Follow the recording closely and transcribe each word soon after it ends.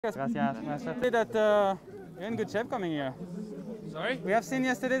Gracias. That you're in good shape coming here. Sorry? We have seen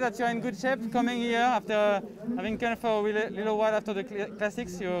yesterday that you're in good shape coming here after having come for a little while after the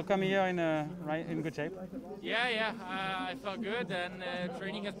classics. You're coming here in good shape. Yeah. I felt good, and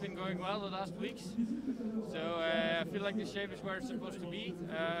training has been going well the last weeks. So I feel like the shape is where it's supposed to be.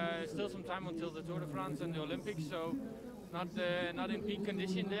 Still some time until the Tour de France and the Olympics, so not in peak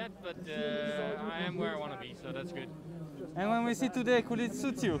condition yet, but I am where I want to be, so that's good. And when we see today, could it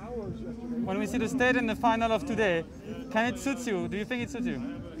suit you? When we see the stage and the final of today, can it suit you? Do you think it suits you?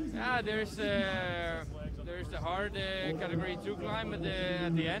 Yeah, there's the hard category 2 climb at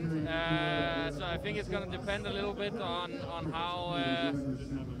the end, so I think it's going to depend a little bit on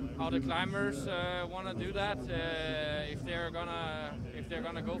how the climbers want to do that. If they're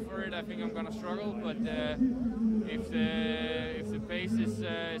gonna go for it, I think I'm gonna struggle. But if the pace is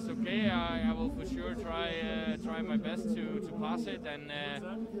okay, I will for sure try my best to pass it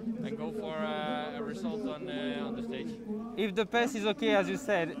and go for a result on the stage. If the pace is okay, as you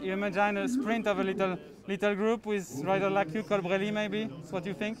said, you imagine a sprint of a little group with rider like you, Colbrelli, maybe. That's what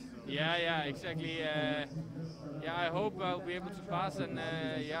you think? Yeah, exactly. I hope I'll be able to pass, and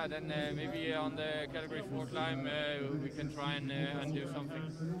then maybe on the category 4 climb we can try and do something.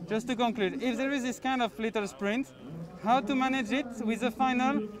 Just to conclude, if there is this kind of little sprint, how to manage it with the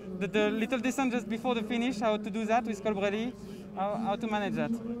final, the little descent just before the finish, how to do that with Colbrelli, how to manage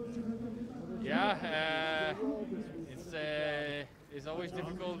that? Yeah, it's always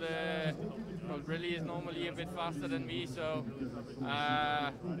difficult. Colbrelli is normally a bit faster than me, so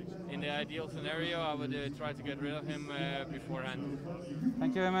in the ideal scenario I would try to get rid of him beforehand.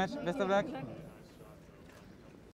 Thank you very much. Best of luck.